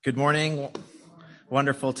Good morning.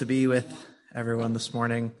 Wonderful to be with everyone this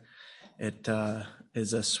morning. It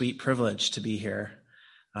is a sweet privilege to be here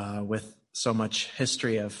with so much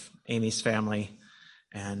history of Amy's family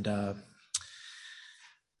and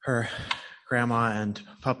her grandma and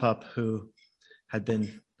Pup, who had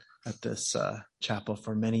been at this chapel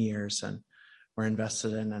for many years and were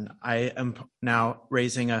invested in. And I am now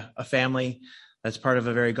raising a family that's part of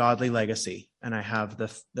a very godly legacy. And I have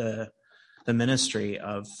the ministry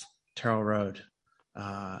of Terrell Road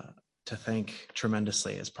to thank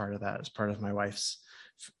tremendously as part of that, as part of my wife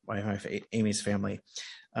Amy's family.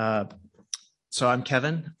 So I'm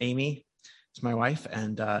Kevin. Amy is my wife,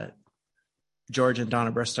 and George and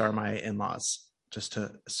Donna Bristow are my in-laws,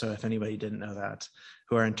 so if anybody didn't know that,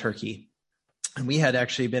 who are in Turkey. And we had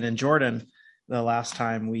actually been in Jordan the last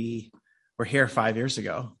time we were here 5 years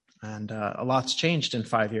ago. And a lot's changed in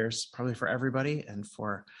 5 years, probably for everybody and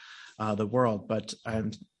for the world. But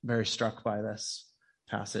I'm very struck by this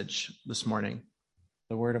passage this morning.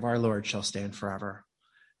 The word of our Lord shall stand forever.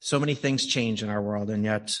 So many things change in our world, and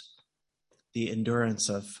yet the endurance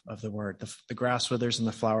of the word, the grass withers and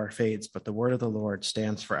the flower fades, but the word of the Lord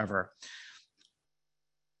stands forever.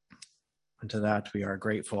 And to that we are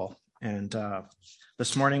grateful. And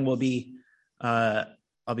this morning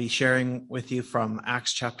I'll be sharing with you from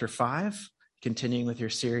Acts chapter 5, continuing with your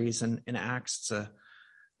series in Acts. It's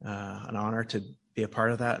an honor to be a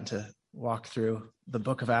part of that and to walk through the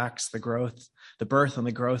book of Acts, the birth and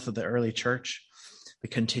the growth of the early church, the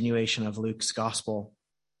continuation of Luke's gospel.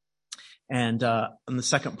 And in the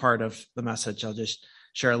second part of the message, I'll just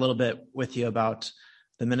share a little bit with you about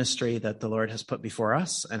the ministry that the Lord has put before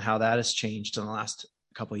us and how that has changed in the last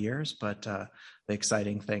couple of years, but the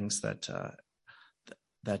exciting things that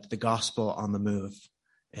the gospel on the move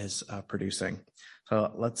is producing.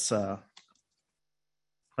 So let's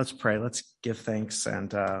pray. Let's give thanks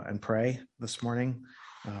and pray this morning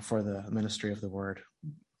for the ministry of the word.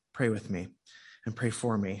 Pray with me and pray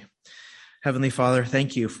for me. Heavenly Father,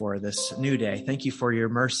 thank you for this new day. Thank you for your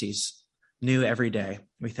mercies, new every day.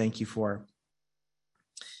 We thank you for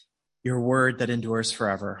your word that endures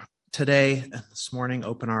forever. Today, this morning,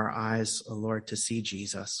 open our eyes, O Lord, to see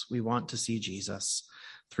Jesus. We want to see Jesus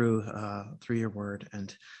through your word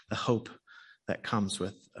and the hope that comes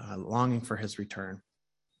with longing for his return.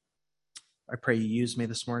 I pray you use me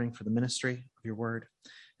this morning for the ministry of your word,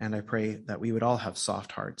 and I pray that we would all have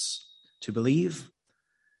soft hearts to believe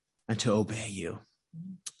and to obey you.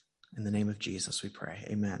 In the name of Jesus, we pray.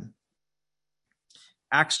 Amen.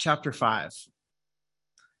 Acts chapter 5.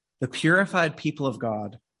 The purified people of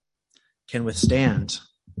God can withstand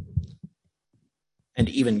and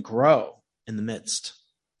even grow in the midst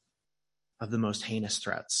of the most heinous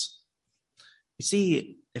threats. You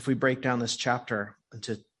see, if we break down this chapter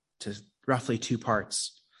into roughly two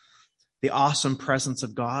parts, the awesome presence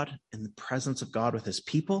of God and the presence of God with his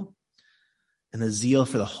people and the zeal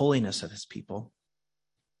for the holiness of his people.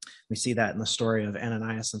 We see that in the story of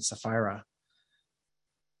Ananias and Sapphira,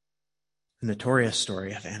 the notorious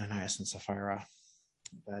story of Ananias and Sapphira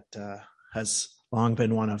that has long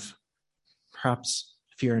been one of perhaps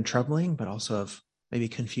fear and troubling, but also of maybe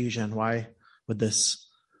confusion. Why would this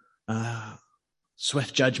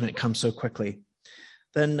swift judgment come so quickly?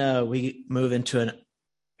 Then we move into a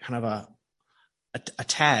kind of a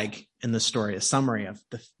tag in the story, a summary of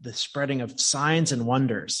the spreading of signs and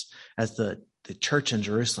wonders as the church in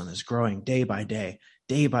Jerusalem is growing day by day,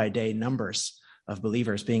 numbers of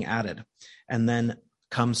believers being added. And then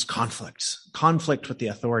comes conflict with the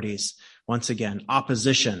authorities. Once again,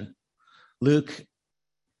 opposition. Luke,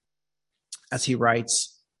 as he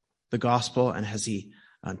writes the gospel and as he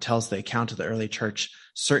tells the account of the early church,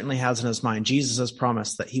 certainly has in his mind Jesus'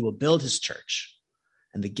 promise that he will build his church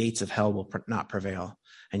and the gates of hell will not prevail.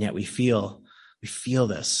 And yet we feel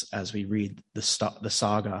this as we read the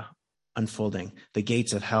saga unfolding. The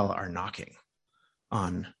gates of hell are knocking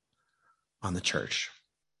on the church.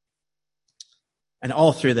 And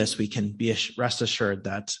all through this, we can be rest assured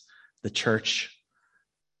that the church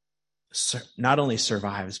not only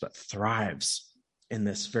survives, but thrives in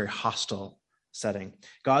this very hostile setting.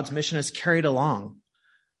 God's mission is carried along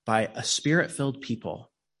by a spirit-filled people,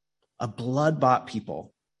 a blood-bought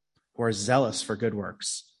people who are zealous for good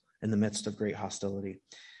works in the midst of great hostility.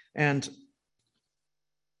 And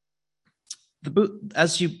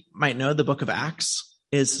as you might know, the book of Acts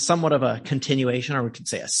is somewhat of a continuation, or we could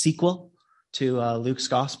say a sequel to Luke's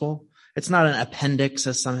gospel. It's not an appendix,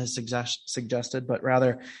 as some has suggested, but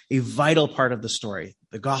rather a vital part of the story,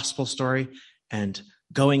 the gospel story, and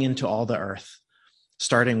going into all the earth,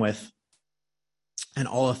 starting with and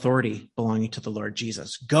all authority belonging to the Lord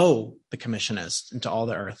Jesus. Go, the commission is, into all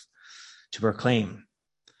the earth to proclaim,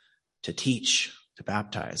 to teach, to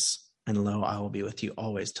baptize, and lo, I will be with you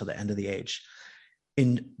always till the end of the age.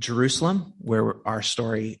 In Jerusalem, where our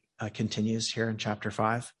story continues here in chapter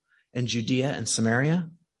 5, in Judea and Samaria,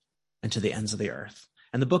 and to the ends of the earth.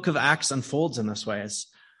 And the book of Acts unfolds in this way, as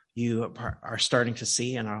you are starting to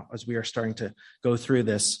see, and as we are starting to go through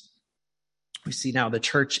this. We see now the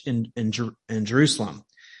church in Jerusalem.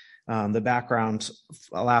 The background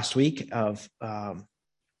last week of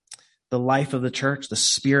the life of the church, the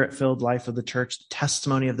spirit-filled life of the church, the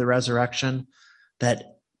testimony of the resurrection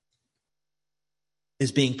that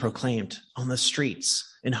is being proclaimed on the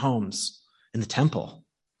streets, in homes, in the temple.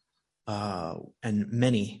 And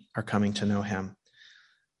many are coming to know him.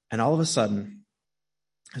 And all of a sudden,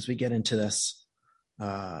 as we get into this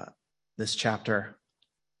chapter,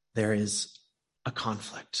 there is a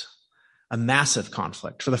conflict, a massive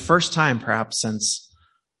conflict. For the first time, perhaps since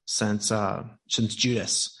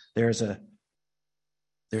Judas, there's a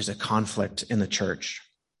conflict in the church.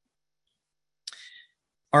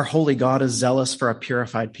 Our holy God is zealous for a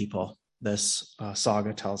purified people. This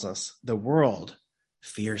saga tells us the world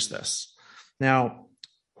fears this. Now,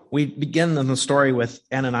 we begin the story with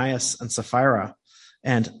Ananias and Sapphira,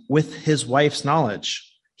 and with his wife's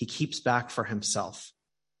knowledge, he keeps back for himself.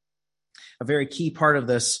 A very key part of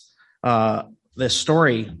this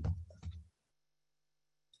story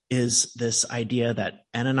is this idea that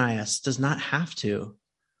Ananias does not have to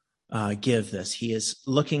give this. He is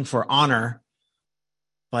looking for honor,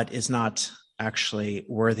 but is not actually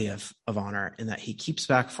worthy of honor, in that he keeps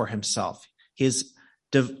back for himself. He is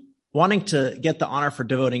wanting to get the honor for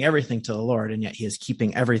devoting everything to the Lord, and yet he is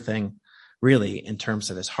keeping everything really in terms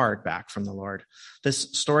of his heart back from the Lord.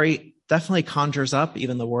 This story definitely conjures up,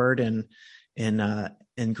 even the word in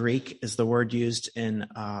Greek is the word used in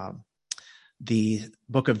the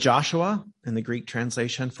book of Joshua in the Greek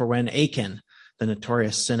translation for when Achan, the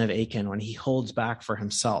notorious sin of Achan, when he holds back for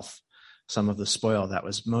himself some of the spoil that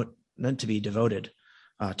was meant to be devoted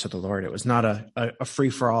to the Lord. It was not a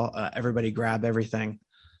free-for-all, everybody grab everything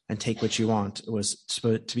and take what you want. It was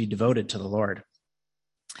supposed to be devoted to the Lord.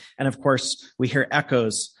 And of course, we hear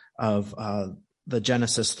echoes of the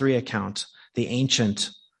Genesis 3 account, the ancient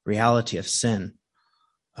reality of sin,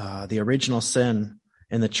 the original sin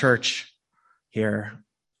in the church here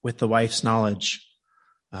with the wife's knowledge.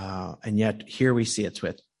 And yet here we see it's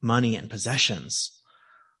with money and possessions.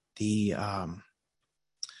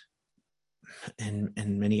 And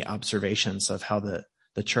many observations of how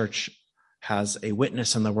the church has a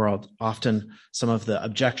witness in the world. Often some of the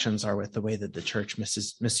objections are with the way that the church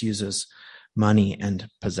misuses money and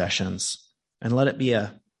possessions. And let it be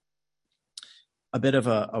a bit of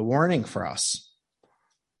a warning for us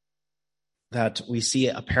that we see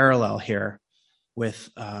a parallel here with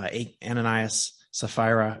Ananias,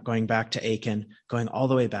 Sapphira, going back to Achan, going all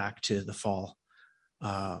the way back to the fall,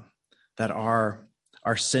 that our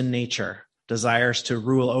sin nature desires to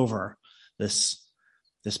rule over this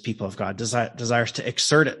people of God, desires to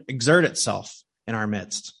exert itself in our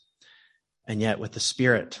midst. And yet with the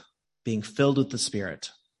Spirit, being filled with the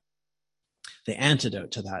Spirit, the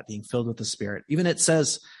antidote to that, being filled with the Spirit. Even it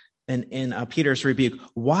says in Peter's rebuke,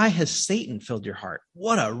 why has Satan filled your heart?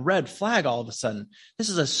 What a red flag all of a sudden. This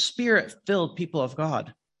is a Spirit-filled people of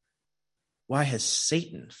God. Why has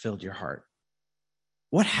Satan filled your heart?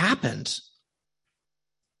 What happened?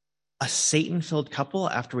 A Satan-filled couple,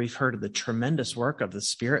 after we've heard of the tremendous work of the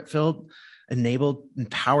Spirit-filled, enabled,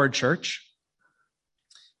 empowered church?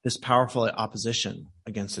 This powerful opposition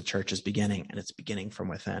against the church is beginning, and it's beginning from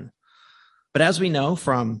within. But as we know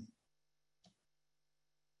from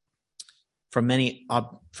many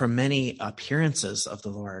appearances of the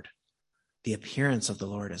Lord, the appearance of the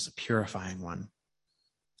Lord is a purifying one.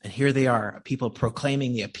 And here they are, people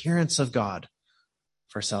proclaiming the appearance of God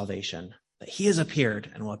for salvation, that he has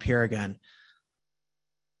appeared and will appear again.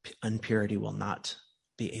 Impurity will not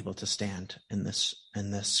be able to stand in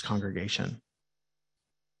this congregation.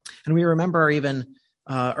 And we remember even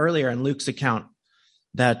earlier in Luke's account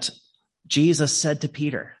that Jesus said to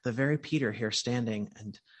Peter, the very Peter here standing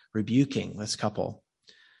and rebuking this couple,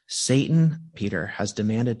 Satan, Peter, has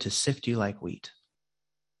demanded to sift you like wheat,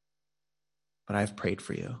 but I've prayed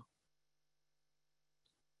for you,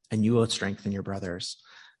 and you will strengthen your brothers.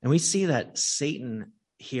 And we see that Satan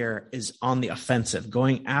here is on the offensive,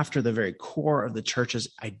 going after the very core of the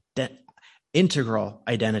church's integral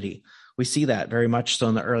identity. We see that very much so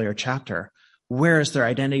in the earlier chapter. Where is their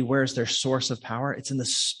identity? Where is their source of power? It's in the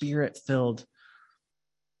Spirit-filled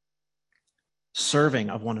serving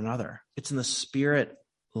of one another. It's in the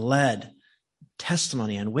Spirit-led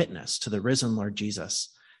testimony and witness to the risen Lord Jesus.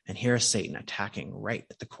 And here is Satan attacking right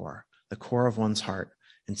at the core of one's heart.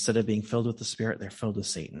 Instead of being filled with the Spirit, they're filled with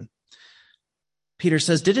Satan. Peter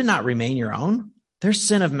says, did it not remain your own? Their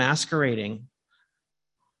sin of masquerading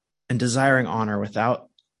and desiring honor without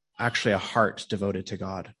actually a heart devoted to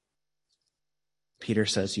God. Peter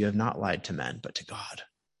says, you have not lied to men, but to God.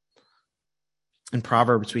 In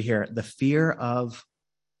Proverbs, we hear, the fear of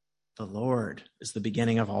the Lord is the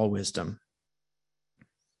beginning of all wisdom.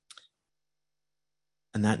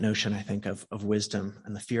 And that notion, I think, of wisdom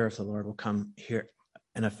and the fear of the Lord will come here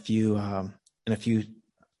in a few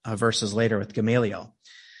verses later with Gamaliel.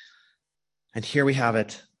 And here we have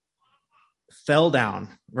it. Fell down,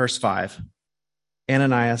 verse 5.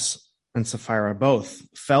 Ananias and Sapphira both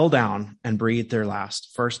fell down and breathed their last.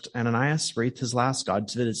 First, Ananias breathed his last.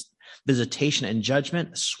 God's visitation and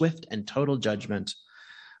judgment, swift and total judgment.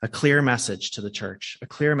 A clear message to the church, a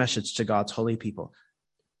clear message to God's holy people.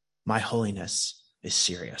 My holiness is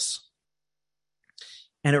serious.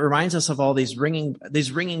 And it reminds us of all these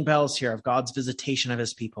ringing bells here of God's visitation of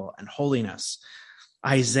his people and holiness.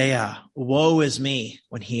 Isaiah, woe is me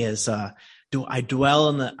when he is, I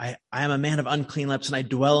am a man of unclean lips and I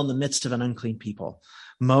dwell in the midst of an unclean people.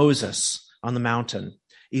 Moses on the mountain,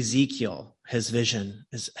 Ezekiel, his vision,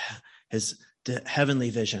 his heavenly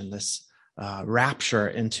vision, this rapture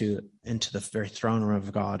into the very throne room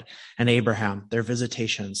of God. And Abraham, their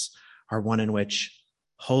visitations are one in which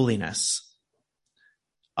holiness,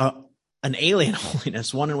 an alien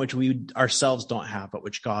holiness, one in which we ourselves don't have, but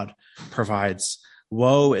which God provides.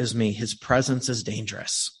 Woe is me. His presence is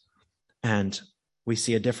dangerous. And we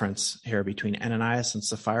see a difference here between Ananias and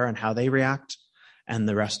Sapphira and how they react, and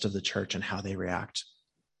the rest of the church and how they react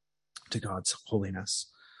to God's holiness.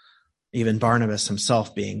 Even Barnabas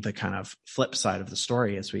himself being the kind of flip side of the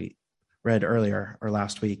story, as we read earlier or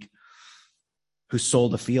last week, who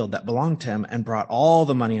sold a field that belonged to him and brought all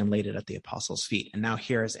the money and laid it at the apostles' feet. And now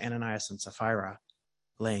here is Ananias and Sapphira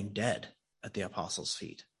laying dead at the apostles'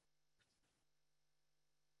 feet.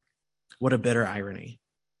 What a bitter irony.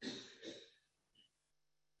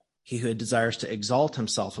 He who desires to exalt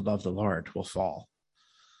himself above the Lord will fall.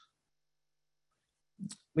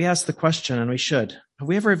 We ask the question, and we should, have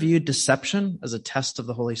we ever viewed deception as a test of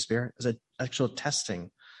the Holy Spirit, as an actual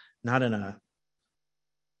testing, not in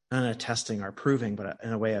a testing or proving, but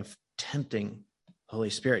in a way of tempting the Holy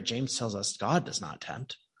Spirit? James tells us God does not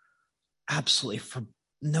tempt. Absolutely, for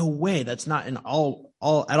no way. That's not in at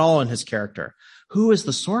all in his character. Who is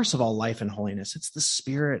the source of all life and holiness? It's the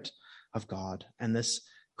Spirit of God. And this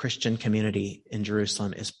Christian community in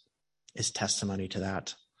Jerusalem is testimony to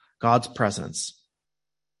that. God's presence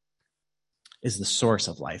is the source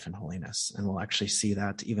of life and holiness. And we'll actually see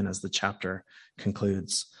that even as the chapter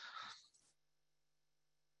concludes.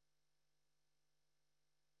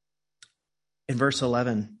 In verse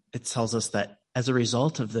 11, it tells us that as a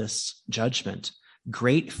result of this judgment,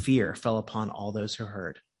 great fear fell upon all those who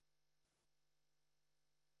heard.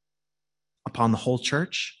 Upon the whole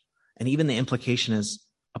church, and even the implication is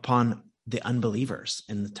upon the unbelievers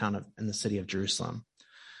in the city of Jerusalem.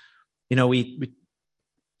 You know,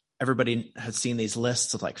 everybody has seen these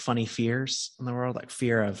lists of like funny fears in the world, like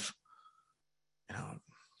fear of,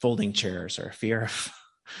 folding chairs, or fear of,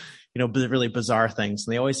 really bizarre things.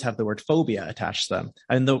 And they always have the word phobia attached to them.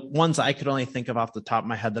 And the ones I could only think of off the top of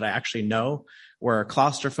my head that I actually know were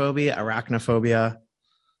claustrophobia, arachnophobia,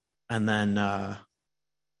 and then I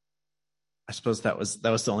suppose that was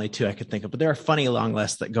the only two I could think of. But there are funny long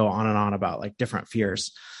lists that go on and on about like different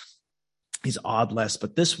fears. These odd lists.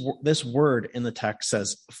 But this word in the text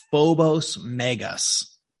says phobos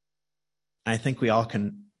megas. And I think we all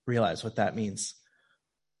can realize what that means.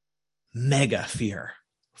 Mega fear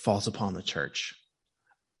falls upon the church.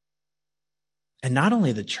 And not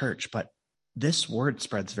only the church, but this word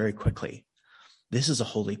spreads very quickly. This is a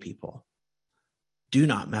holy people. Do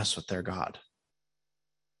not mess with their God.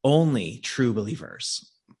 Only true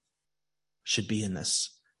believers should be in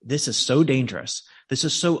this. This is so dangerous. This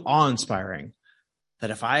is so awe-inspiring that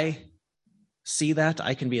if I see that,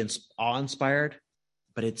 I can be awe-inspired,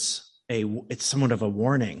 but it's somewhat of a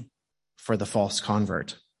warning for the false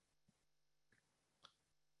convert.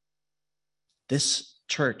 This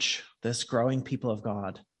church, this growing people of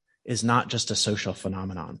God, is not just a social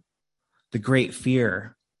phenomenon. The great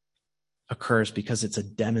fear occurs because it's a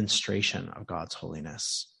demonstration of God's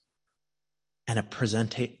holiness and a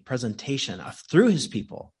presentation through his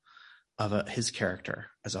people of his character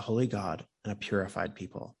as a holy God and a purified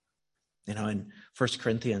people. In 1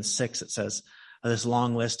 Corinthians 6, it says this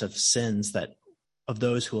long list of sins of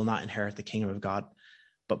those who will not inherit the kingdom of God.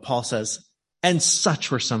 But Paul says, and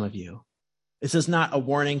such were some of you. This is not a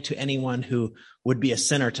warning to anyone who would be a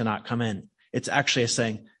sinner to not come in. It's actually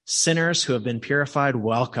saying, sinners who have been purified,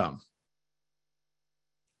 welcome.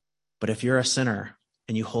 But if you're a sinner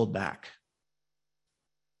and you hold back,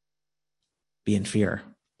 be in fear.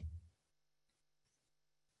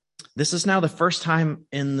 This is now the first time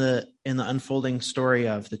in the unfolding story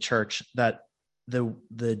of the church that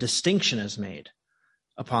the distinction is made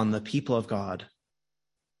upon the people of God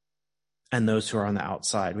and those who are on the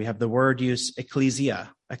outside. We have the word used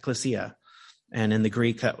ecclesia, and in the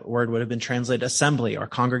Greek that word would have been translated assembly or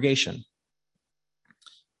congregation.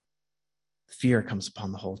 Fear comes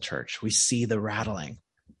upon the whole church. We see the rattling,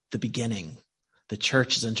 the beginning. The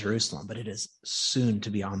church is in Jerusalem, but it is soon to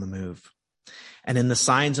be on the move. And in the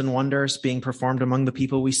signs and wonders being performed among the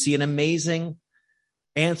people, we see an amazing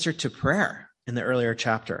answer to prayer in the earlier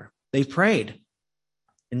chapter. They prayed.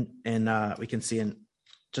 And we can see in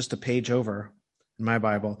just a page over in my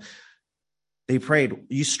Bible, they prayed,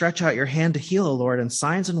 you stretch out your hand to heal, O Lord, and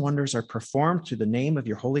signs and wonders are performed through the name of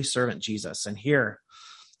your holy servant Jesus. And here,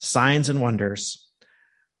 signs and wonders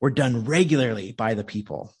were done regularly by the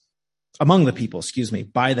people, among the people,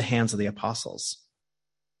 by the hands of the apostles.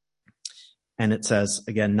 And it says,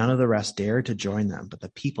 again, none of the rest dared to join them, but the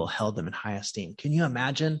people held them in high esteem. Can you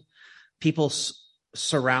imagine people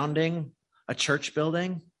surrounding a church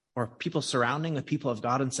building or people surrounding the people of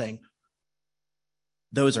God and saying,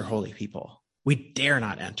 those are holy people. We dare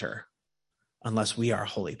not enter unless we are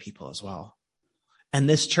holy people as well. And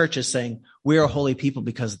this church is saying, we are a holy people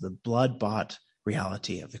because of the blood-bought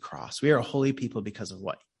reality of the cross. We are a holy people because of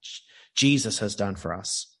what Jesus has done for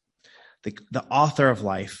us. The author of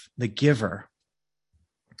life, the giver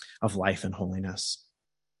of life and holiness.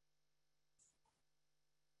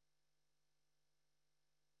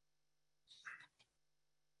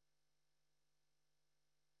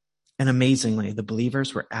 And amazingly, the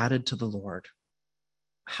believers were added to the Lord.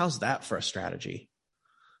 How's that for a strategy?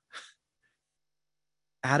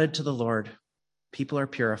 Added to the Lord, people are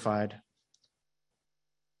purified,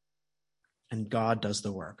 and God does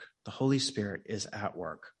the work. The Holy Spirit is at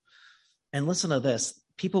work. And listen to this.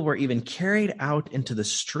 People were even carried out into the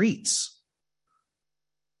streets,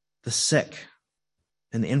 the sick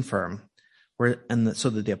and the infirm, so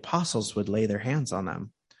that the apostles would lay their hands on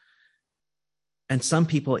them. And some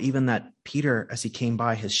people, even that Peter, as he came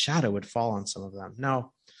by, his shadow would fall on some of them.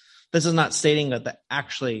 Now, this is not stating that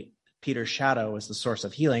actually Peter's shadow was the source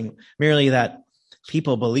of healing, merely that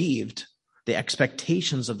people believed the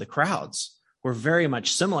expectations of the crowds were very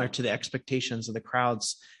much similar to the expectations of the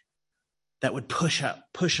crowds that would push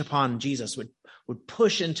upon Jesus, would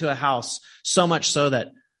push into a house, so much so that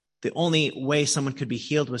the only way someone could be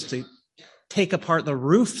healed was to take apart the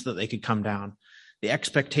roof that they could come down. The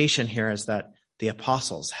expectation here is that the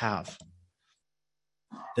apostles have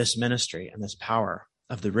this ministry and this power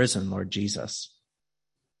of the risen Lord Jesus.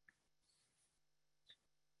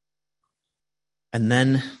 And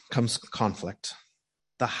then comes conflict.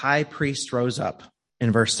 The high priest rose up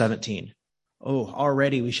in verse 17. Oh,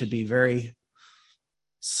 already we should be very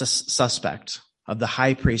suspect of the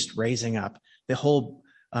high priest raising up. The whole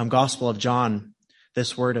Gospel of John,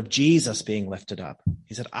 this word of Jesus being lifted up.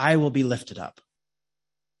 He said, I will be lifted up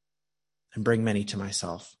and bring many to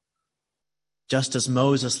myself. Just as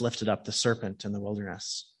Moses lifted up the serpent in the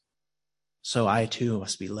wilderness, so I too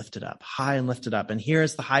must be lifted up, high and lifted up. And here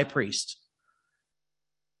is the high priest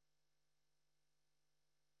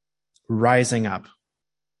rising up,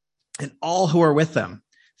 and all who are with them,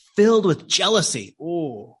 filled with jealousy.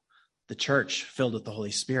 Oh, the church filled with the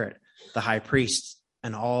Holy Spirit, the high priest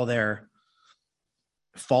and all their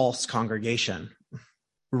false congregation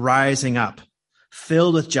rising up,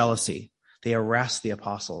 filled with jealousy. They arrest the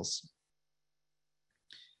apostles.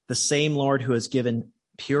 The same Lord who has given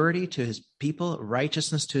purity to his people,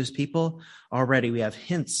 righteousness to his people, already we have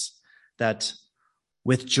hints that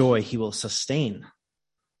with joy he will sustain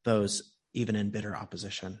those even in bitter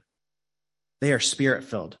opposition. They are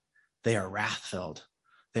spirit-filled. They are wrath-filled.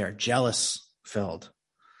 They are jealous-filled.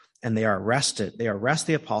 And they are arrested. They arrest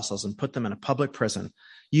the apostles and put them in a public prison,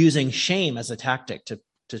 using shame as a tactic to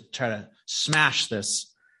try to smash this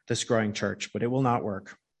growing church, but it will not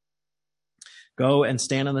work. Go and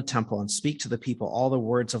stand in the temple and speak to the people all the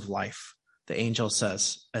words of life, the angel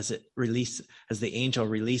says, as the angel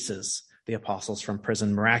releases the apostles from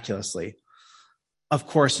prison miraculously. Of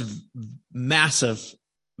course, massive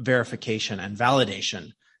verification and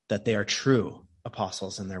validation that they are true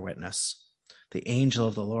apostles in their witness. The angel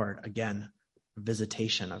of the Lord, again,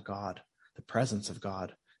 visitation of God, the presence of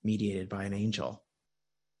God mediated by an angel.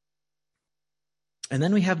 And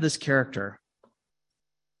then we have this character,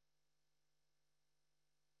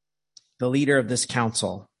 the leader of this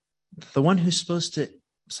council, the one who's supposed to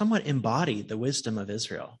somewhat embody the wisdom of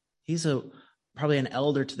Israel. He's probably an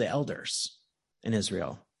elder to the elders in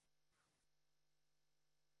Israel.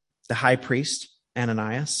 The high priest,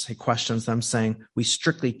 Ananias, he questions them, saying, "We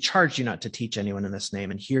strictly charge you not to teach anyone in this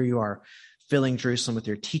name, and here you are filling Jerusalem with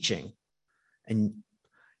your teaching, and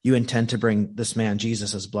you intend to bring this man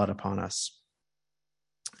Jesus' blood upon us."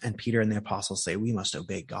 And Peter and the apostles say, "We must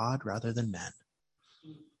obey God rather than men."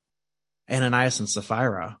 Ananias and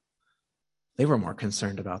Sapphira, they were more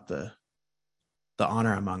concerned about the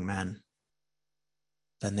honor among men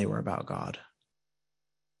than they were about God.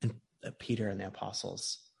 And Peter and the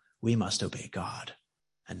apostles, we must obey God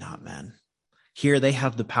and not men. Here they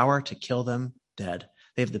have the power to kill them dead.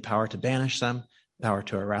 They have the power to banish them, the power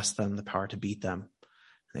to arrest them, the power to beat them.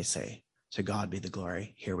 And they say, "To God be the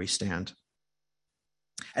glory. Here we stand."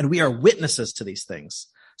 And we are witnesses to these things.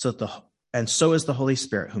 So is the Holy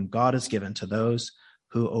Spirit, whom God has given to those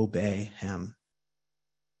who obey him.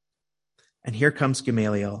 And here comes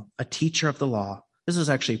Gamaliel, a teacher of the law. This is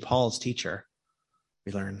actually Paul's teacher.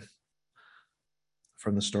 We learn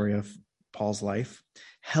from the story of Paul's life.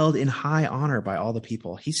 Held in high honor by all the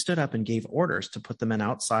people, he stood up and gave orders to put the men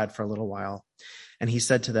outside for a little while. And he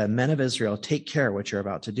said to them, "Men of Israel, take care what you're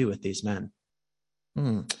about to do with these men."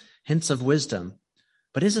 Hints of wisdom.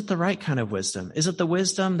 But is it the right kind of wisdom? Is it the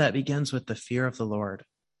wisdom that begins with the fear of the Lord?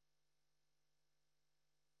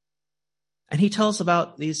 And he tells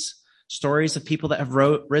about these stories of people that have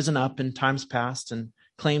risen up in times past and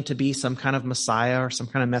claimed to be some kind of Messiah or some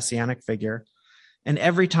kind of messianic figure. And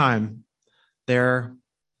every time their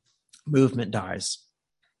movement dies.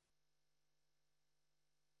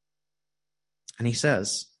 And he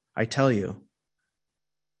says, "I tell you,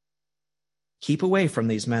 keep away from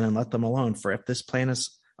these men and let them alone, for if this plan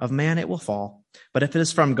is of man, it will fall. But if it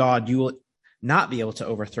is from God, you will not be able to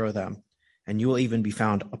overthrow them, and you will even be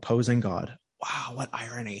found opposing God." Wow, what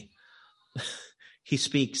irony. He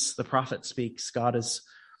speaks, the prophet speaks. God is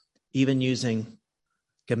even using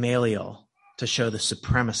Gamaliel to show the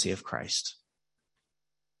supremacy of Christ.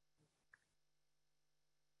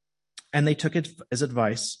 And they took it as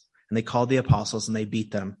advice, and they called the apostles, and they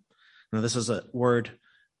beat them. Now, this is a word,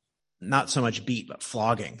 not so much beat, but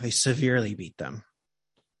flogging. They severely beat them.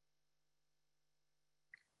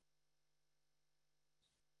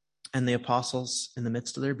 And the apostles, in the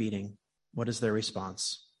midst of their beating, what is their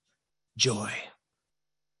response? Joy.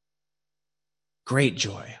 Great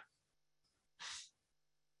joy.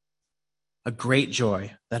 A great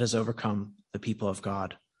joy that has overcome the people of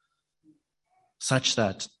God. Such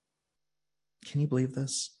that, can you believe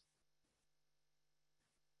this?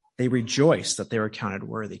 They rejoiced that they were counted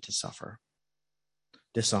worthy to suffer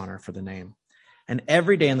dishonor for the name. And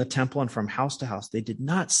every day in the temple and from house to house, they did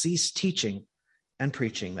not cease teaching and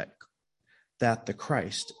preaching that the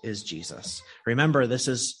Christ is Jesus. Remember, this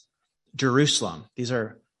is Jerusalem. These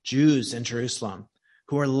are Jews in Jerusalem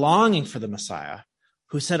who are longing for the Messiah,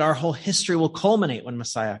 who said our whole history will culminate when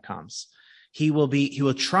Messiah comes. He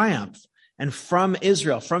will triumph. And from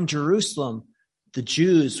Israel, from Jerusalem, the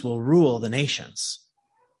Jews will rule the nations.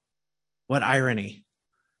 What irony.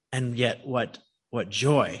 And yet what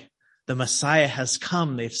joy. The Messiah has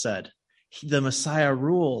come, they've said. The Messiah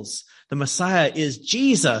rules. The Messiah is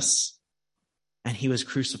Jesus. And he was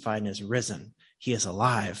crucified and is risen. He is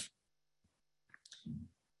alive.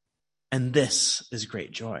 And this is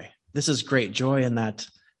great joy. This is great joy in that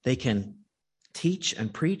they can teach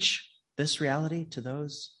and preach this reality to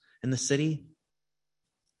those in the city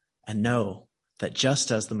and know that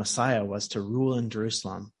just as the Messiah was to rule in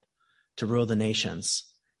Jerusalem, to rule the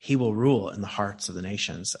nations, he will rule in the hearts of the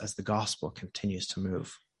nations as the gospel continues to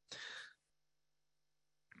move.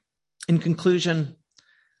 In conclusion,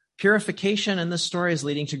 purification in this story is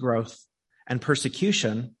leading to growth, and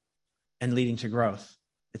persecution and leading to growth.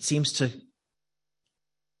 It seems to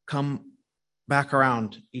come back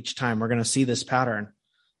around each time. We're going to see this pattern.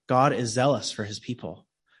 God is zealous for his people.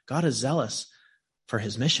 God is zealous for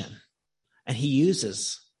his mission. And he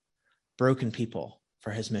uses broken people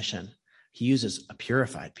for his mission. He uses a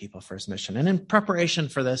purified people for his mission. And in preparation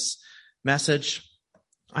for this message,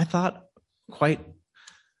 I thought quite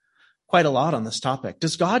a lot on this topic.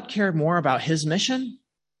 Does God care more about his mission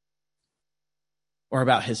or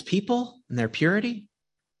about his people and their purity?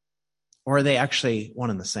 Or are they actually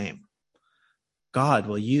one and the same? God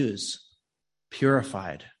will use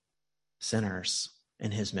purified sinners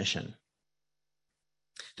in his mission.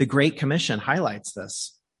 The Great Commission highlights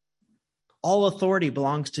this. All authority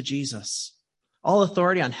belongs to Jesus. All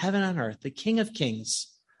authority on heaven and earth, the King of Kings.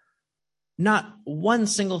 Not one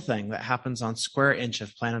single thing that happens on square inch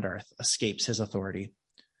of planet Earth escapes his authority.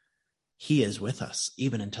 he is with us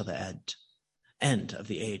even until the end of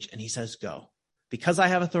the age. And he says, go. Because I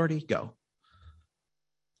have authority, go.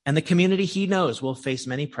 And the community, he knows, will face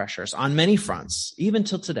many pressures on many fronts, even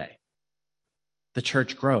till today. The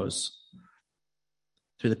church grows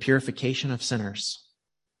through the purification of sinners.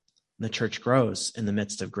 The church grows in the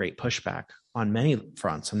midst of great pushback on many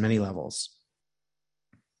fronts, on many levels.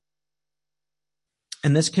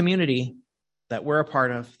 And this community that we're a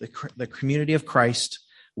part of, the community of Christ,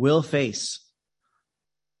 will face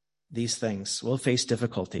these things, will face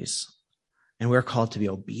difficulties. And we're called to be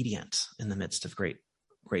obedient in the midst of great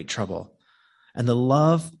trouble. And the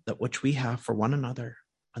love that which we have for one another,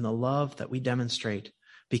 and the love that we demonstrate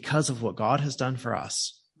because of what God has done for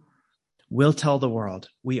us, will tell the world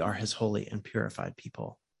we are his holy and purified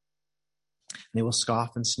people. And they will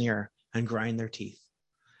scoff and sneer and grind their teeth.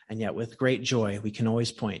 And yet with great joy, we can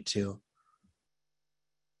always point to,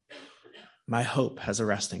 my hope has a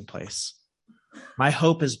resting place. My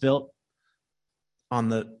hope is built on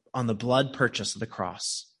the blood purchase of the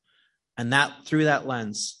cross. And that through that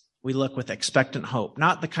lens, we look with expectant hope,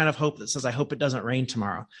 not the kind of hope that says, I hope it doesn't rain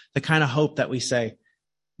tomorrow. The kind of hope that we say,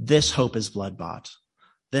 this hope is blood bought.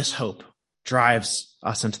 This hope drives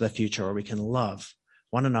us into the future where we can love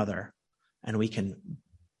one another and we can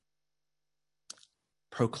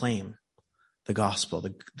proclaim the gospel,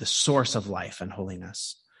 the source of life and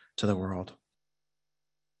holiness to the world.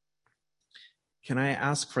 Can I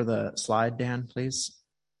ask for the slide, Dan, please?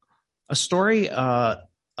 A story of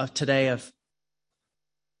today of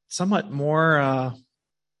somewhat more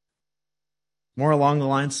along the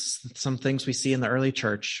lines, some things we see in the early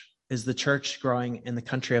church, is the church growing in the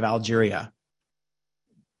country of Algeria.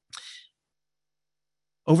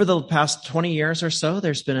 Over the past 20 years or so,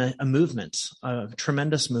 there's been a movement, a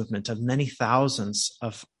tremendous movement of many thousands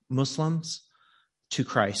of Muslims to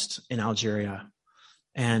Christ in Algeria.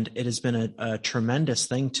 And it has been a tremendous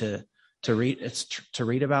thing to read. It's to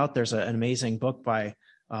read about. There's an amazing book by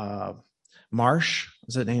Marsh.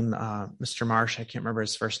 Was it named Mr. Marsh? I can't remember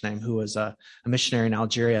his first name, who was a missionary in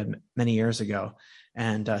Algeria many years ago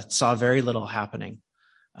and saw very little happening.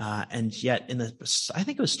 And yet I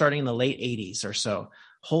think it was starting in the late 80s or so,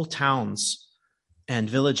 whole towns and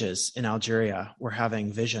villages in Algeria were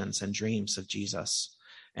having visions and dreams of Jesus.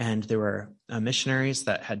 And there were missionaries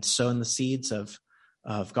that had sown the seeds of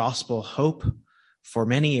gospel hope for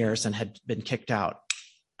many years and had been kicked out.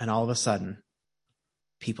 And all of a sudden,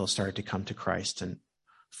 people started to come to Christ, and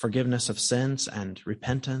forgiveness of sins and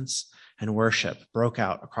repentance and worship broke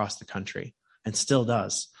out across the country and still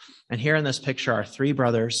does. And here in this picture are three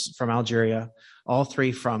brothers from Algeria, all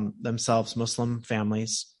three from themselves Muslim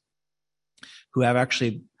families, who have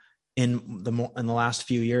actually in the last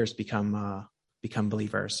few years become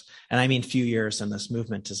believers. And I mean few years, and this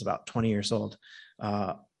movement is about 20 years old.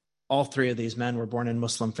 All three of these men were born in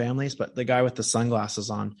Muslim families, but the guy with the sunglasses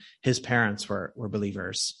on, his parents were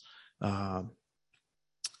believers back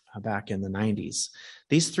in the 90s.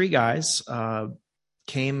 These three guys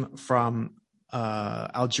came from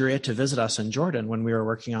Algeria to visit us in Jordan when we were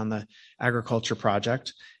working on the agriculture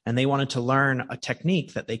project, and they wanted to learn a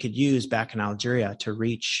technique that they could use back in Algeria to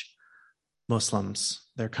reach Muslims,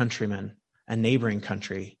 their countrymen, and neighboring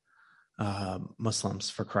country Muslims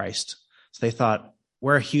for Christ. So they thought,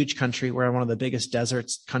 we're a huge country. We're one of the biggest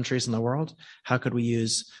desert countries in the world. How could we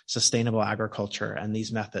use sustainable agriculture and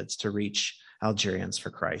these methods to reach Algerians for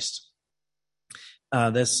Christ?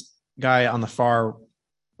 This guy on the far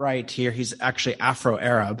right here, he's actually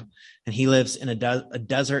Afro-Arab, and he lives in a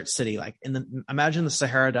desert city, like imagine the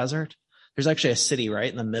Sahara Desert. There's actually a city right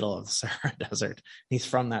in the middle of the Sahara Desert. He's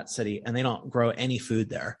from that city, and they don't grow any food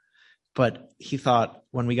there. But he thought,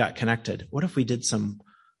 when we got connected, what if we did some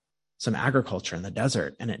agriculture in the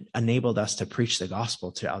desert, and it enabled us to preach the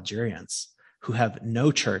gospel to Algerians who have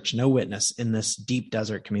no church, no witness in this deep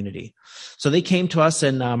desert community. So they came to us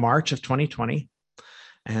in March of 2020,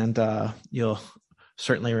 and you'll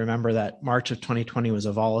certainly remember that March of 2020 was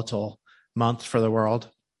a volatile month for the world.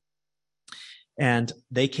 And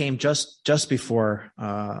they came just before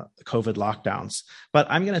COVID lockdowns. But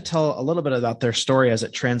I'm going to tell a little bit about their story as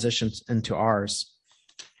it transitions into ours.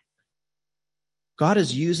 God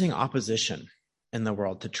is using opposition in the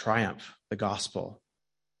world to triumph the gospel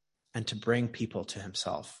and to bring people to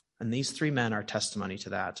himself. And these three men are testimony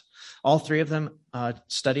to that. All three of them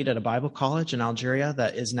studied at a Bible college in Algeria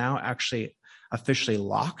that is now actually officially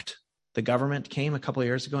locked. The government came a couple of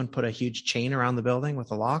years ago and put a huge chain around the building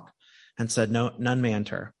with a lock and said, no, none may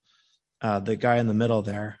enter. The guy in the middle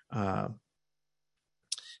there,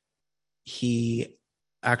 he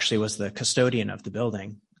actually was the custodian of the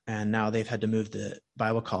building. And now they've had to move the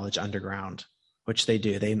Bible college underground which they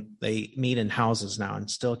do. They meet in houses now and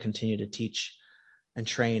still continue to teach and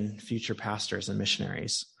train future pastors and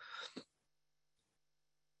missionaries.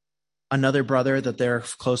 Another brother that they're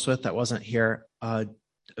close with that wasn't here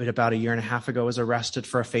about a year and a half ago was arrested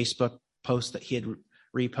for a Facebook post that he had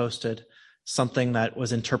reposted, something that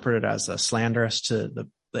was interpreted as a slanderous to the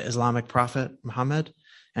Islamic prophet Muhammad,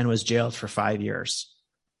 and was jailed for 5 years.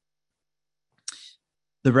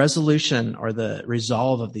 The resolution or the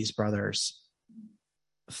resolve of these brothers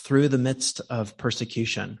through the midst of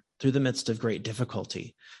persecution, through the midst of great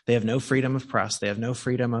difficulty, they have no freedom of press. They have no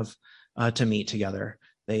freedom of to meet together.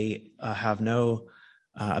 They have no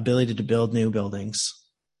ability to build new buildings.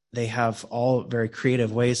 They have all very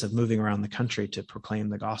creative ways of moving around the country to proclaim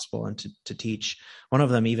the gospel and to teach. One of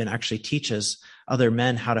them even actually teaches other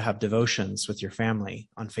men how to have devotions with your family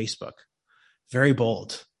on Facebook. Very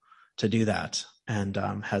bold to do that, and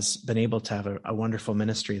has been able to have a wonderful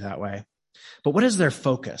ministry that way. But what is their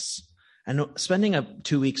focus? And spending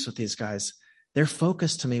 2 weeks with these guys, their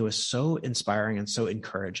focus to me was so inspiring and so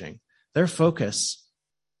encouraging. Their focus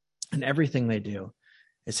in everything they do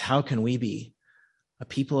is, how can we be a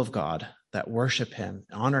people of God that worship him,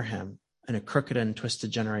 honor him in a crooked and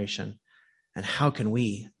twisted generation? And how can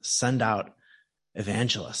we send out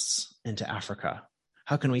evangelists into Africa?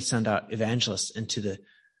 How can we send out evangelists into the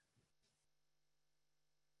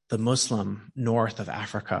Muslim north of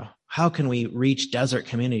Africa? How can we reach desert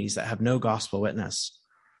communities that have no gospel witness?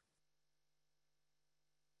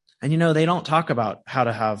 And they don't talk about how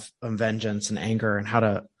to have vengeance and anger and how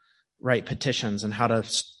to write petitions and how to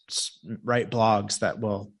write blogs that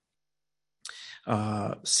will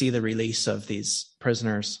see the release of these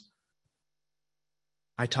prisoners.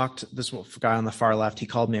 I talked to this guy on the far left. He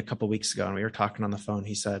called me a couple weeks ago and we were talking on the phone.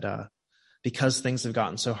 He said, because things have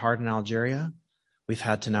gotten so hard in Algeria, we've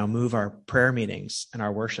had to now move our prayer meetings and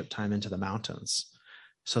our worship time into the mountains.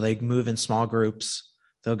 So they move in small groups.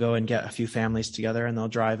 They'll go and get a few families together and they'll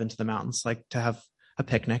drive into the mountains like to have a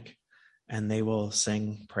picnic, and they will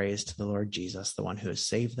sing praise to the Lord Jesus, the one who has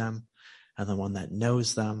saved them and the one that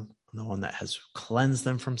knows them and the one that has cleansed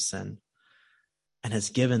them from sin and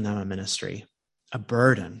has given them a ministry, a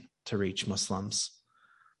burden to reach Muslims.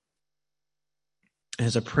 It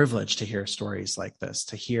is a privilege to hear stories like this,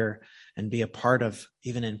 to hear and be a part of,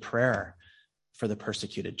 even in prayer for the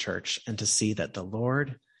persecuted church, and to see that the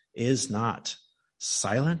Lord is not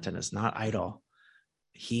silent and is not idle.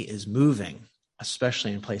 He is moving,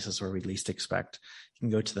 especially in places where we least expect. You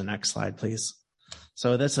can go to the next slide, please.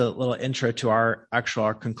 So that's a little intro to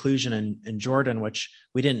our conclusion in Jordan, which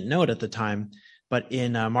we didn't know it at the time. But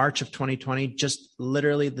in March of 2020, just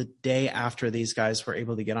literally the day after these guys were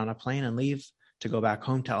able to get on a plane and leave to go back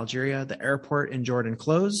home to Algeria, the airport in Jordan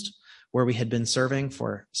closed, where we had been serving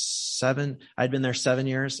for 7. I'd been there 7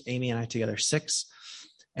 years, Amy and I together 6.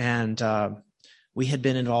 And we had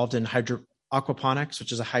been involved in aquaponics,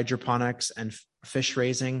 which is a hydroponics and fish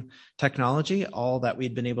raising technology, all that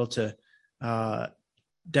we'd been able to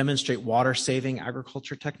demonstrate water-saving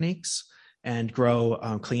agriculture techniques and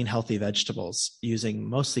grow clean, healthy vegetables using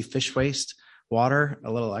mostly fish waste, water,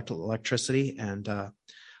 a little electricity, and a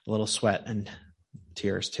little sweat and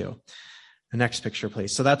tears too. The next picture,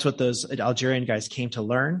 please. So that's what those Algerian guys came to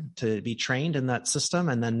learn, to be trained in that system,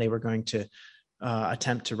 and then they were going to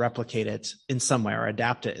attempt to replicate it in some way or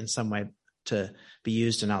adapt it in some way to be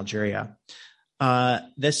used in Algeria.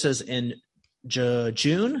 This is in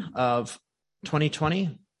June of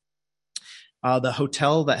 2020. The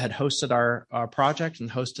hotel that had hosted our project and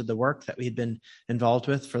hosted the work that we had been involved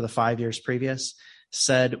with for the 5 years previous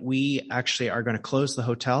said, we actually are going to close the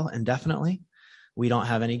hotel indefinitely. We don't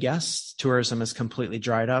have any guests. Tourism is completely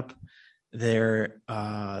dried up. The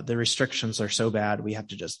restrictions are so bad, we have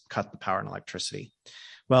to just cut the power and electricity.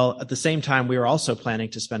 Well, at the same time, we were also planning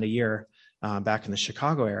to spend a year back in the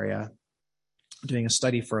Chicago area doing a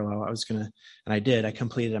study furlough. I did. I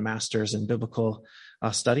completed a master's in biblical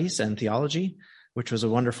studies and theology, which was a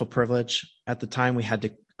wonderful privilege. At the time, we had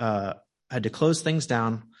to close things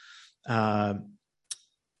down.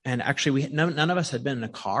 And actually, none of us had been in a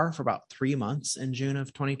car for about 3 months in June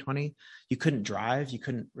of 2020. You couldn't drive. You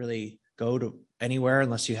couldn't really go to anywhere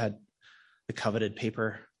unless you had the coveted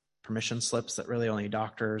paper permission slips that really only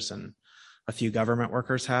doctors and a few government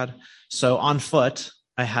workers had. So on foot,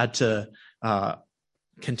 I had to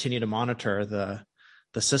continue to monitor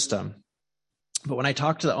the system. But when I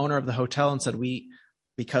talked to the owner of the hotel and said,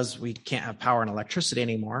 because we can't have power and electricity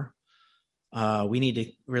anymore, we need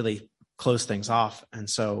to really close things off. And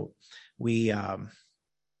so we had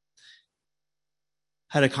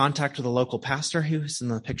a contact with a local pastor who's in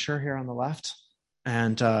the picture here on the left.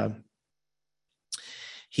 And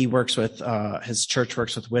He works with, his church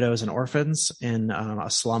works with widows and orphans in a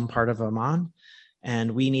slum part of Oman.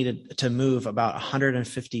 And we needed to move about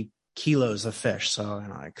 150 kilos of fish. So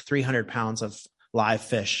like 300 pounds of live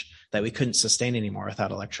fish that we couldn't sustain anymore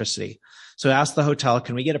without electricity. So I asked the hotel,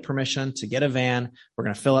 can we get a permission to get a van? We're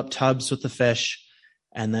going to fill up tubs with the fish,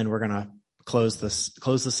 and then we're going to close the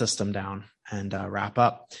system down and wrap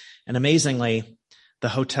up. And amazingly, the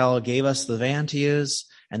hotel gave us the van to use,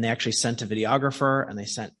 and they actually sent a videographer, and they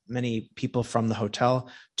sent many people from the hotel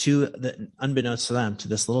unbeknownst to them, to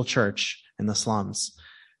this little church in the slums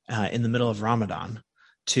in the middle of Ramadan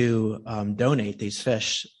to donate these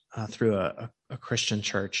fish through a Christian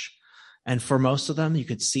church. And for most of them, you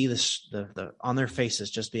could see this on their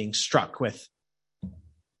faces just being struck with,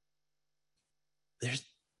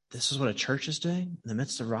 this is what a church is doing in the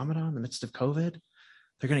midst of Ramadan, in the midst of COVID.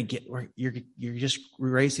 They're going to you're just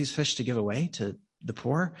raise these fish to give away to the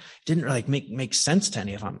poor. It didn't really make sense to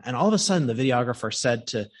any of them. And all of a sudden, the videographer said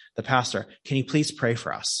to the pastor, can you please pray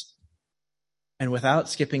for us? And without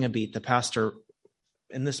skipping a beat, the pastor,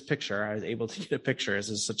 in this picture, I was able to get a picture. This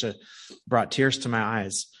is brought tears to my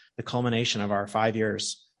eyes, the culmination of our 5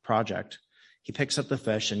 years project. He picks up the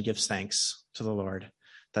fish and gives thanks to the Lord,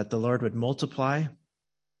 that the Lord would multiply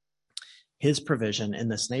his provision in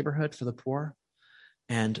this neighborhood for the poor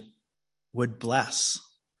and would bless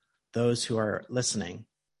those who are listening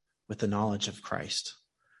with the knowledge of Christ.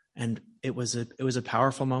 And it was a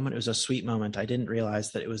powerful moment. It was a sweet moment. I didn't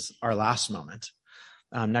realize that it was our last moment.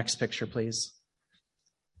 Next picture, please.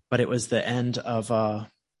 But it was the end of a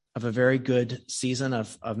very good season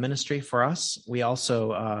of ministry for us. We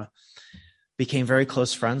also became very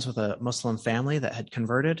close friends with a Muslim family that had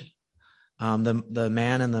converted. The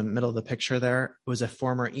man in the middle of the picture there was a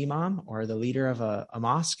former imam, or the leader of a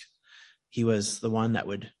mosque. He was the one that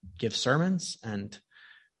would give sermons and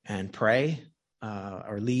pray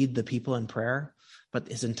or lead the people in prayer.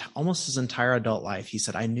 But almost his entire adult life, he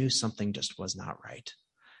said, I knew something just was not right.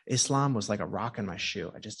 Islam was like a rock in my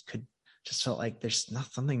shoe. I just felt like there's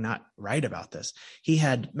something not right about this. He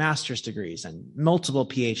had master's degrees and multiple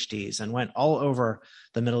PhDs and went all over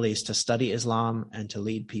the Middle East to study Islam and to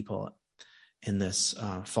lead people in this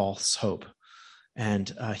false hope.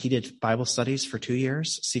 And he did Bible studies for 2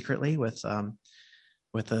 years secretly with an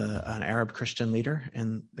Arab Christian leader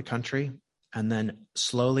in the country. And then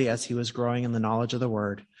slowly, as he was growing in the knowledge of the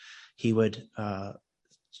word, he would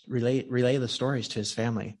relay the stories to his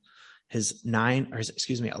family, his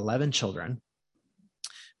 11 children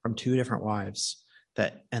from 2 different wives,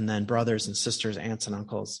 and then brothers and sisters, aunts and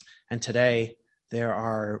uncles. And today there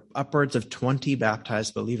are upwards of 20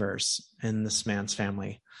 baptized believers in this man's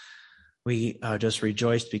family. We just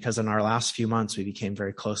rejoiced because in our last few months, we became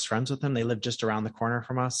very close friends with them. They lived just around the corner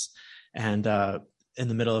from us. And in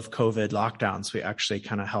the middle of COVID lockdowns, we actually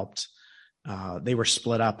kind of helped. They were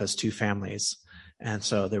split up as 2 families. And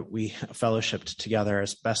so that we fellowshipped together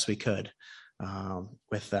as best we could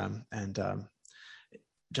with them, and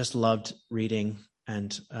just loved reading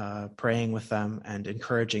and praying with them and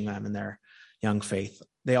encouraging them in their young faith.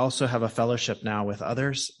 They also have a fellowship now with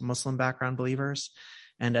others, Muslim background believers.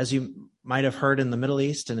 And as you might have heard, in the Middle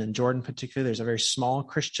East and in Jordan particularly, there's a very small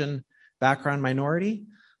Christian background minority,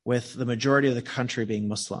 with the majority of the country being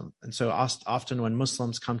Muslim. And so often when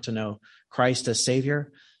Muslims come to know Christ as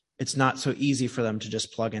Savior, it's not so easy for them to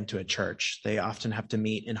just plug into a church. They often have to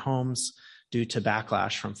meet in homes due to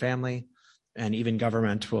backlash from family, and even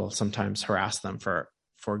government will sometimes harass them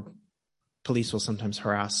police will sometimes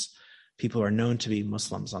harass people who are known to be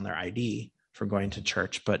Muslims on their ID for going to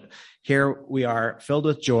church. But here we are, filled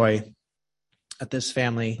with joy at this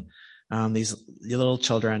family, these little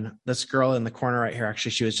children. This girl in the corner right here,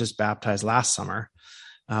 actually, she was just baptized last summer.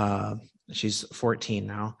 She's 14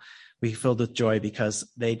 now. We filled with joy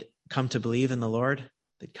because they'd come to believe in the Lord.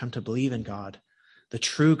 They'd come to believe in God, the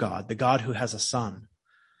true God, the God who has a son,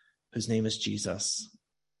 whose name is Jesus,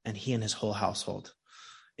 and he and his whole household,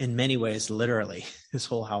 in many ways, literally, his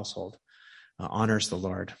whole household honors the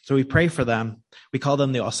Lord. So we pray for them. We call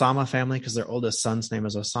them the Osama family because their oldest son's name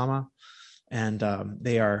is Osama, and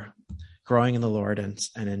they are growing in the Lord and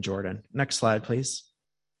in Jordan. Next slide, please.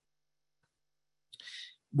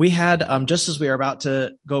 We had, just as we were about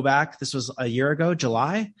to go back, this was a year ago,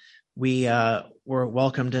 July, we were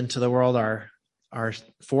welcomed into the world our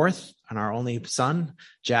 4th and our only son,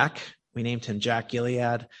 Jack. We named him Jack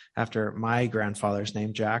Gilead after my grandfather's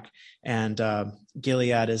name, Jack. And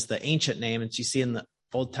Gilead is the ancient name. And you see in the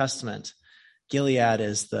Old Testament, Gilead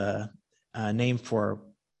is the name for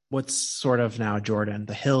what's sort of now Jordan,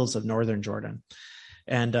 the hills of northern Jordan.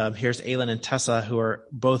 And here's Aylin and Tessa, who are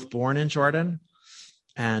both born in Jordan.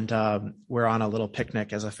 And we're on a little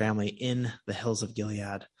picnic as a family in the hills of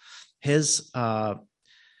Gilead.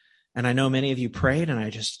 And I know many of you prayed, and I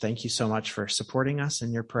just thank you so much for supporting us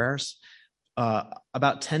in your prayers.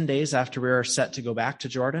 About 10 days after we were set to go back to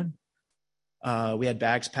Jordan, we had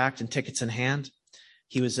bags packed and tickets in hand.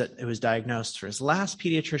 It was diagnosed for his last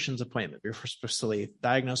pediatrician's appointment before supposed to leave,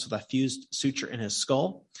 diagnosed with a fused suture in his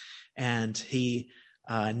skull, and he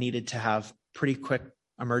needed to have pretty quick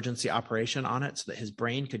emergency operation on it so that his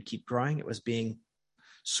brain could keep growing. It was being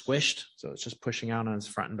squished, so it's just pushing out on his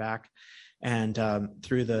front and back. And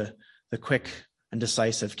through the quick and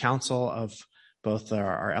decisive counsel of both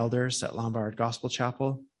our elders at Lombard Gospel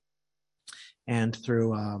Chapel, and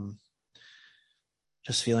through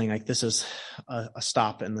just feeling like this is a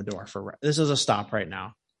stop in the door this is a stop right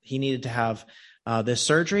now. He needed to have this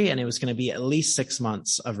surgery, and it was going to be at least 6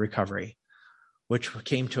 months of recovery, which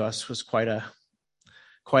came to us was quite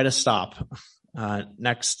a stop.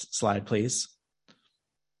 Next slide, please.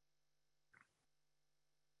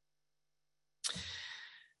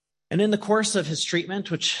 And in the course of his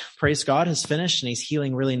treatment, which, praise God, has finished and he's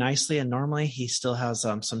healing really nicely and normally, he still has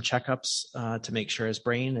some checkups to make sure his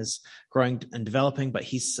brain is growing and developing, but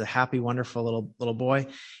he's a happy, wonderful little boy.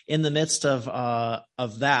 In the midst of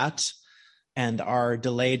that and our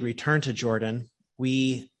delayed return to Jordan,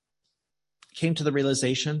 we came to the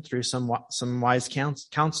realization through some wise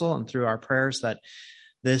counsel and through our prayers that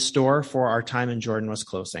this door for our time in Jordan was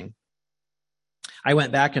closing. I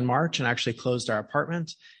went back in March and actually closed our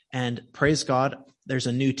apartment. And praise God, there's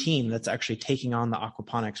a new team that's actually taking on the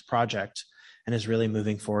aquaponics project and is really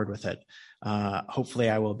moving forward with it. Hopefully,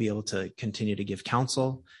 I will be able to continue to give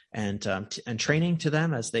counsel and training to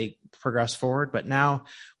them as they progress forward. But now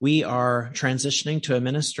we are transitioning to a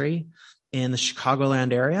ministry in the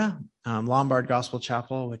Chicagoland area, Lombard Gospel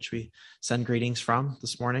Chapel, which we send greetings from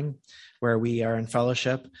this morning, where we are in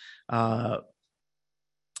fellowship,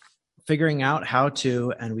 figuring out how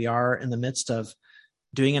to, and we are in the midst of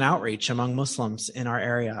doing an outreach among Muslims in our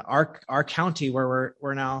area. Our county where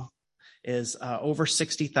we're now is over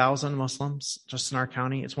 60,000 Muslims just in our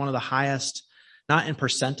county. It's one of the highest, not in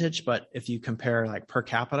percentage, but if you compare like per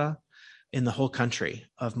capita in the whole country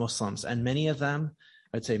of Muslims. And many of them,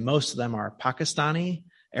 I'd say most of them are Pakistani,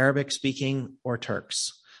 Arabic speaking, or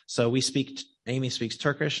Turks. So Amy speaks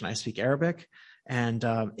Turkish and I speak Arabic. And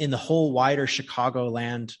in the whole wider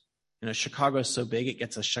Chicagoland, Chicago is so big, it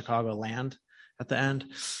gets a Chicagoland at the end.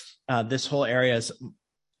 This whole area is,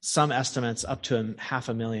 some estimates, up to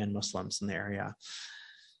 500,000 Muslims in the area.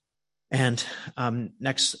 And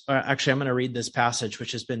next, actually, I'm going to read this passage,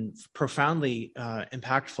 which has been profoundly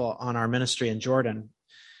impactful on our ministry in Jordan.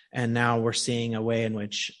 And now we're seeing a way in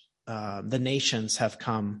which the nations have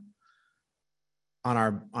come on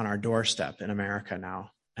our doorstep in America now,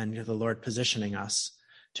 and the Lord positioning us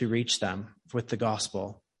to reach them with the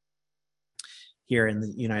gospel here in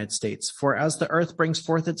the United States. For as the earth brings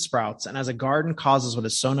forth its sprouts, and as a garden causes what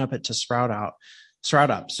is sown up it to sprout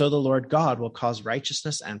up, so the Lord God will cause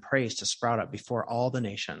righteousness and praise to sprout up before all the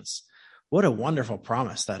nations. What a wonderful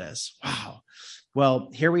promise that is. Wow. Well,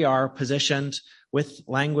 here we are positioned with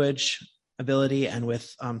language ability and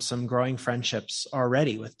with some growing friendships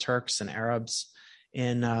already with Turks and Arabs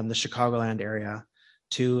in the Chicagoland area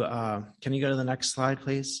can you go to the next slide,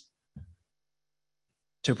 please?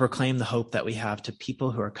 To proclaim the hope that we have to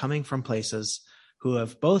people who are coming from places who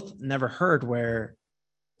have both never heard where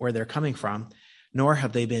they're coming from, nor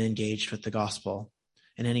have they been engaged with the gospel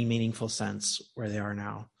in any meaningful sense where they are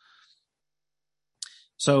now.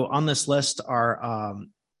 So on this list are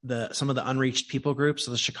some of the unreached people groups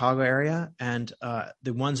of the Chicago area, and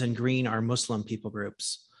the ones in green are Muslim people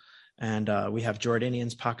groups. And we have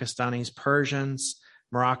Jordanians, Pakistanis, Persians,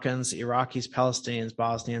 Moroccans, Iraqis, Palestinians,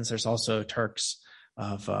 Bosnians. There's also Turks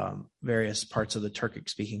of various parts of the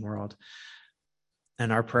Turkic-speaking world.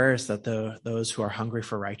 And our prayer is that those who are hungry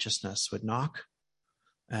for righteousness would knock,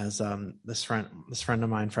 as this friend of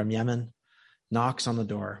mine from Yemen knocks on the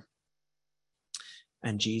door,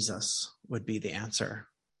 and Jesus would be the answer,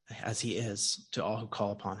 as he is to all who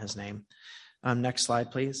call upon his name. Next slide,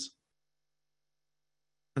 please.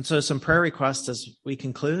 And so some prayer requests as we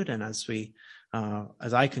conclude, and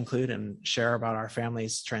as I conclude and share about our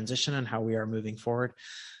family's transition and how we are moving forward,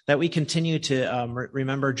 that we continue to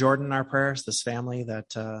remember Jordan in our prayers, this family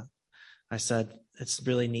that I said it's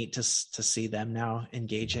really neat to see them now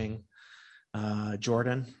engaging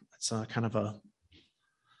Jordan. It's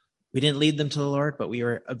we didn't lead them to the Lord, but we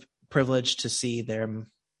were privileged to see them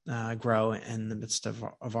grow in the midst of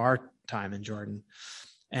our time in Jordan.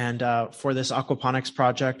 And for this aquaponics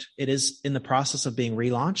project, it is in the process of being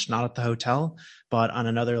relaunched, not at the hotel, but on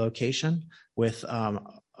another location with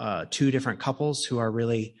 2 different couples who are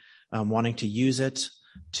really wanting to use it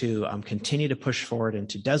to continue to push forward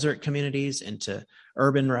into desert communities, into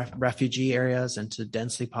urban refugee areas, into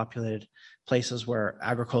densely populated places where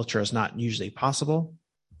agriculture is not usually possible.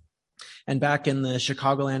 And back in the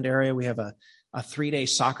Chicagoland area, we have a 3-day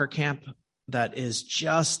soccer camp that is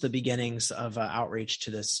just the beginnings of outreach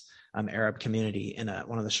to this Arab community in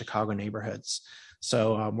one of the Chicago neighborhoods.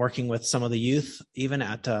 So working with some of the youth, even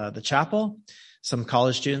at the chapel, some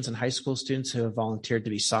college students and high school students who have volunteered to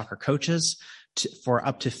be soccer coaches for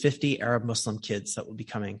up to 50 Arab Muslim kids that will be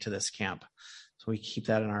coming to this camp. So we keep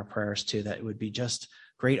that in our prayers too, that it would be just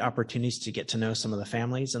great opportunities to get to know some of the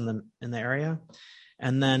families in the area.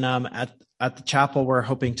 And then at the chapel, we're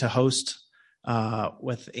hoping to host,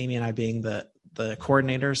 with Amy and I being the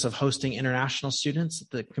coordinators of hosting international students at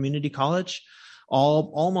the community college,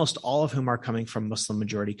 almost all of whom are coming from Muslim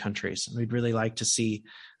majority countries. And we'd really like to see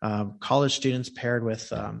college students paired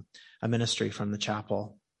with a ministry from the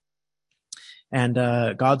chapel. And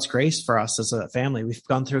God's grace for us as a family, we've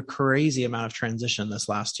gone through a crazy amount of transition this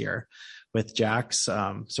last year with Jack's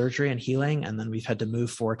surgery and healing, and then we've had to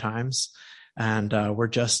move 4 times. And we're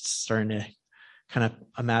just starting to kind of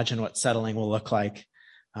imagine what settling will look like.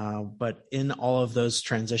 But in all of those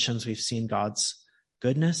transitions, we've seen God's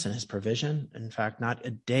goodness and his provision. In fact, not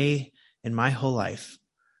a day in my whole life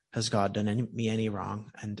has God done me any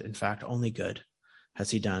wrong. And in fact, only good has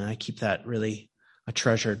he done. And I keep that really a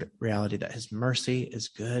treasured reality, that his mercy is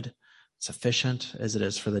good, sufficient as it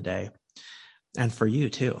is for the day, and for you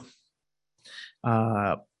too.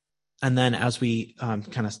 And then as we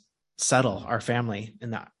kind of settle our family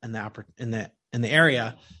in the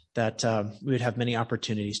area, that we would have many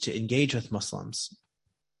opportunities to engage with Muslims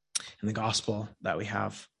in the gospel that we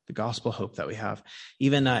have, the gospel hope that we have.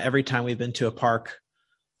 Even every time we've been to a park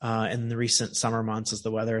in the recent summer months, as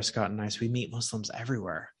the weather has gotten nice, we meet Muslims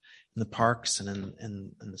everywhere, in the parks and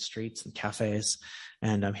in the streets and cafes.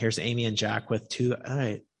 And here's Amy and Jack with 2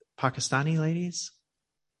 Pakistani ladies,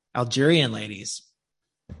 Algerian ladies.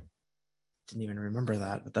 Didn't even remember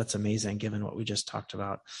that, but that's amazing given what we just talked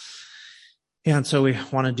about. Yeah, and so we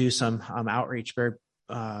want to do some outreach, very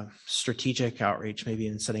strategic outreach, maybe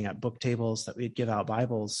even setting up book tables that we'd give out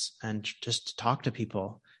Bibles and just talk to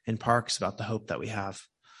people in parks about the hope that we have.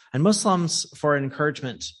 And Muslims, for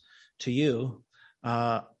encouragement to you,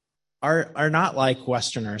 are not like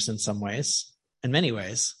Westerners in some ways, in many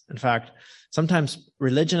ways. In fact, sometimes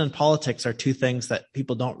religion and politics are 2 things that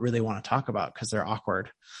people don't really want to talk about because they're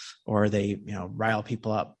awkward or they, rile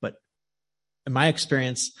people up. But in my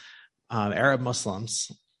experience, Arab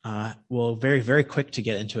Muslims will very, very quick to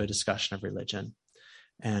get into a discussion of religion.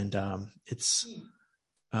 And it's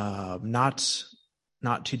not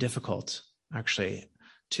too difficult, actually,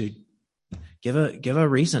 to give a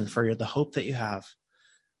reason for the hope that you have.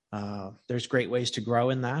 There's great ways to grow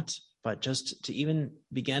in that, but just to even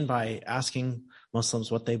begin by asking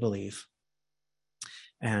Muslims what they believe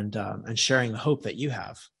and sharing the hope that you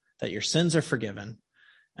have, that your sins are forgiven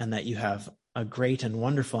and that you have a great and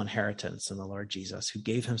wonderful inheritance in the Lord Jesus, who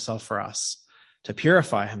gave himself for us to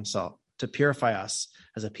purify us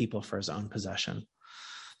as a people for his own possession.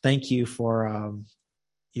 Thank you for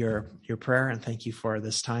your prayer, and thank you for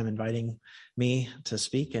this time inviting me to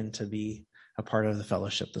speak and to be a part of the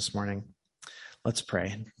fellowship this morning. Let's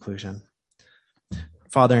pray in conclusion.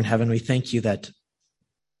 Father in heaven, we thank you that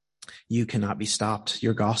you cannot be stopped.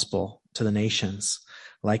 Your gospel to the nations,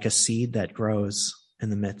 like a seed that grows in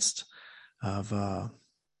the midst of a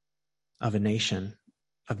nation,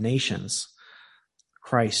 of nations,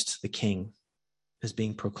 Christ the King is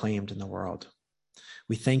being proclaimed in the world.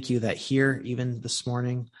 We thank you that here, even this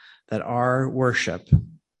morning, that our worship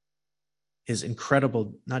is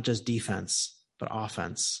incredible, not just defense, but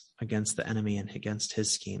offense against the enemy and against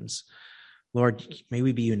his schemes. Lord, may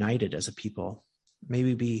we be united as a people. May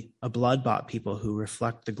we be a blood-bought people who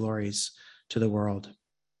reflect the glories to the world.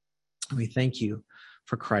 We thank you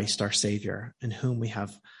for Christ, our Savior, in whom we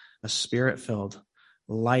have a spirit-filled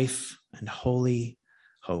life and holy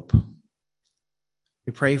hope.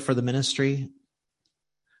 We pray for the ministry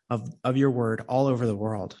of your word all over the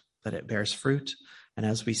world, that it bears fruit. And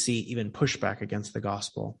as we see even pushback against the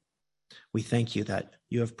gospel, we thank you that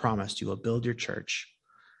you have promised you will build your church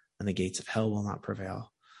and the gates of hell will not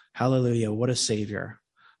prevail. Hallelujah. What a Savior.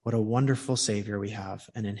 What a wonderful Savior we have.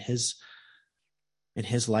 And in his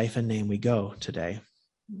life and name we go today.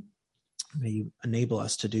 May you enable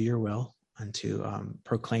us to do your will and to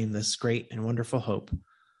proclaim this great and wonderful hope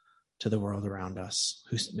to the world around us,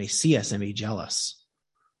 who may see us and be jealous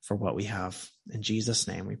for what we have. In Jesus'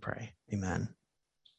 name we pray. Amen.